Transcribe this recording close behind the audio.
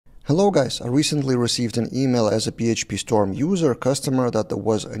Hello guys, I recently received an email as a PhpStorm user customer that there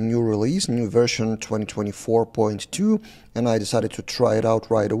was a new release, new version 2024.2, and I decided to try it out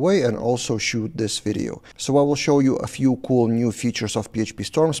right away and also shoot this video. So I will show you a few cool new features of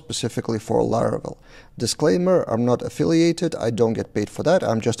PhpStorm specifically for Laravel. Disclaimer, I'm not affiliated, I don't get paid for that,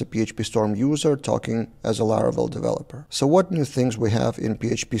 I'm just a PhpStorm user talking as a Laravel developer. So what new things we have in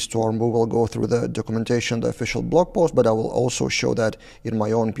PhpStorm? We will go through the documentation, the official blog post, but I will also show that in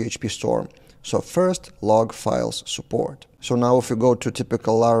my own PhpStorm. So first, log files support. So now if you go to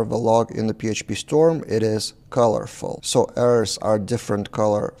typical Laravel log in the PhpStorm, it is colorful. So errors are different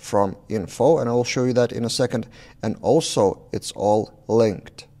color from info, and I will show you that in a second. And also it's all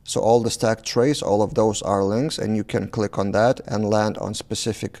linked. So all the stack trace, all of those are links, and you can click on that and land on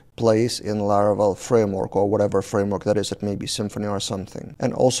specific place in Laravel framework or whatever framework that is. It may be Symfony or something.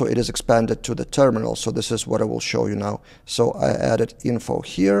 And also it is expanded to the terminal. So this is what I will show you now. So I added info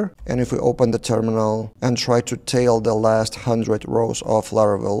here, and if we open the terminal and try to tail the last 100 rows of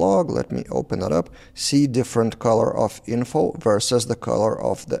Laravel log, let me open that up, see different color of info versus the color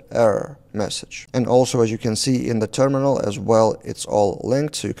of the error message. And also, as you can see in the terminal as well, it's all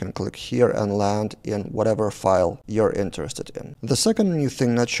linked, so you can click here and land in whatever file you're interested in. The second new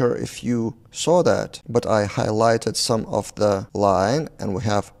thing, not sure if you saw that, but I highlighted some of the line and we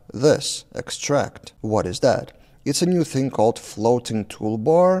have this extract. What is that? It's a new thing called floating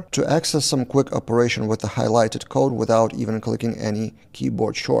toolbar to access some quick operation with the highlighted code without even clicking any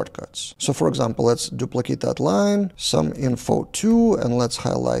keyboard shortcuts. So for example, let's duplicate that line, some info too, and let's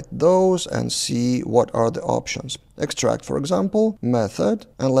highlight those and see what are the options. Extract, for example, method,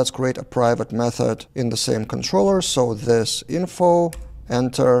 and let's create a private method in the same controller. So this info,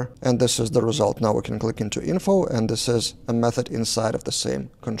 enter, and this is the result. Now we can click into info, and this is a method inside of the same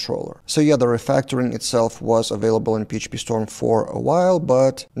controller. So yeah, the refactoring itself was available in PhpStorm for a while,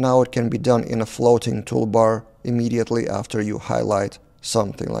 but now it can be done in a floating toolbar immediately after you highlight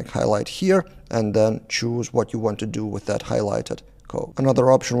something, like highlight here and then choose what you want to do with that highlighted code. Another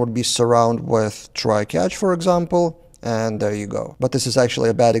option would be surround with try catch, for example. And there you go. But this is actually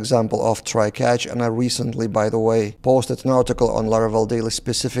a bad example of try catch, and I recently, by the way, posted an article on Laravel Daily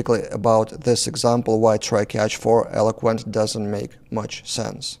specifically about this example, why try catch for Eloquent doesn't make much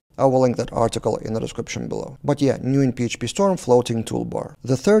sense. I will link that article in the description below. But yeah, new in PhpStorm, floating toolbar.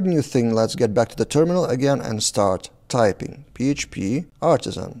 The third new thing, let's get back to the terminal again and start typing. PHP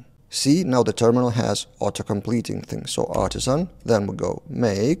artisan. See, now the terminal has auto-completing things. So artisan, then we go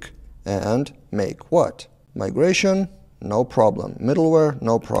make, and make what? Migration, no problem. Middleware,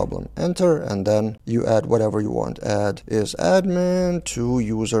 no problem. Enter, and then you add whatever you want. Add is admin to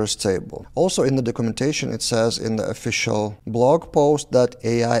users table. Also in the documentation, it says in the official blog post that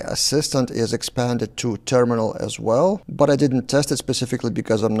AI assistant is expanded to terminal as well, but I didn't test it specifically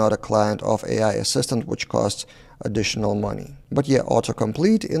because I'm not a client of AI assistant, which costs additional money. But yeah,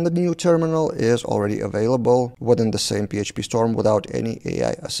 autocomplete in the new terminal is already available within the same PhpStorm without any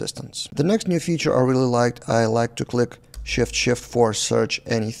AI assistance. The next new feature I really liked, I like to click Shift for search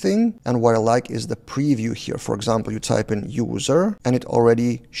anything, and what I like is the preview here. For example, you type in user and it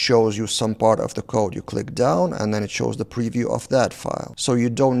already shows you some part of the code. You click down and then it shows the preview of that file. So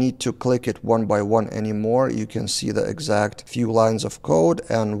you don't need to click it one by one anymore. You can see the exact few lines of code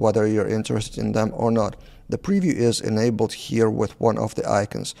and whether you're interested in them or not. The preview is enabled here with one of the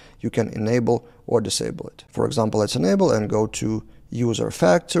icons. You can enable or disable it. For example, let's enable and go to user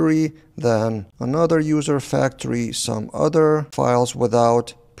factory, then another user factory, some other files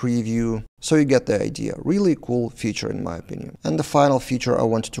without preview. So you get the idea. Really cool feature in my opinion. And the final feature I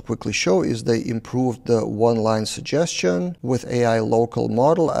wanted to quickly show is they improved the one-line suggestion with AI local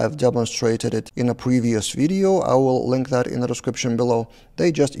model. I've demonstrated it in a previous video. I will link that in the description below.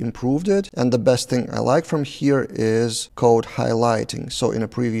 They just improved it. And the best thing I like from here is code highlighting. So in a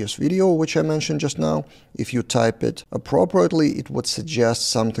previous video, which I mentioned just now, if you type it appropriately, it would suggest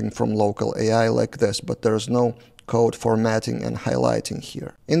something from local AI like this, but there's no code formatting and highlighting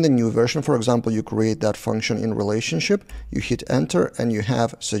here. In the new version, for example, you create that function in relationship, you hit enter, and you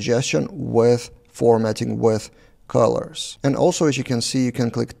have suggestion with formatting with colors. And also, as you can see, you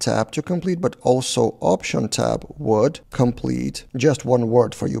can click tab to complete, but also option tab would complete just one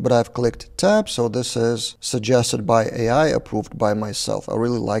word for you. But I've clicked tab, so this is suggested by AI, approved by myself. I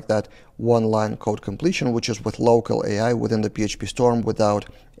really like that one-line code completion, which is with local AI within the PhpStorm without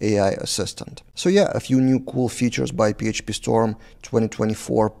AI assistant. So yeah, a few new cool features by PhpStorm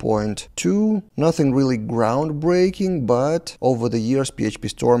 2024.2. Nothing really groundbreaking, but over the years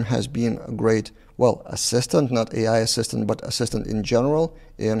PhpStorm has been a great well, assistant, not AI assistant, but assistant in general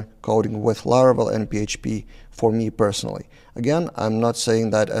in coding with Laravel and PHP for me personally. Again, I'm not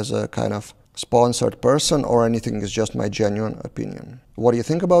saying that as a kind of sponsored person or anything, it's just my genuine opinion. What do you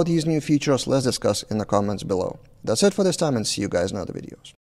think about these new features? Let's discuss in the comments below. That's it for this time, and see you guys in other videos.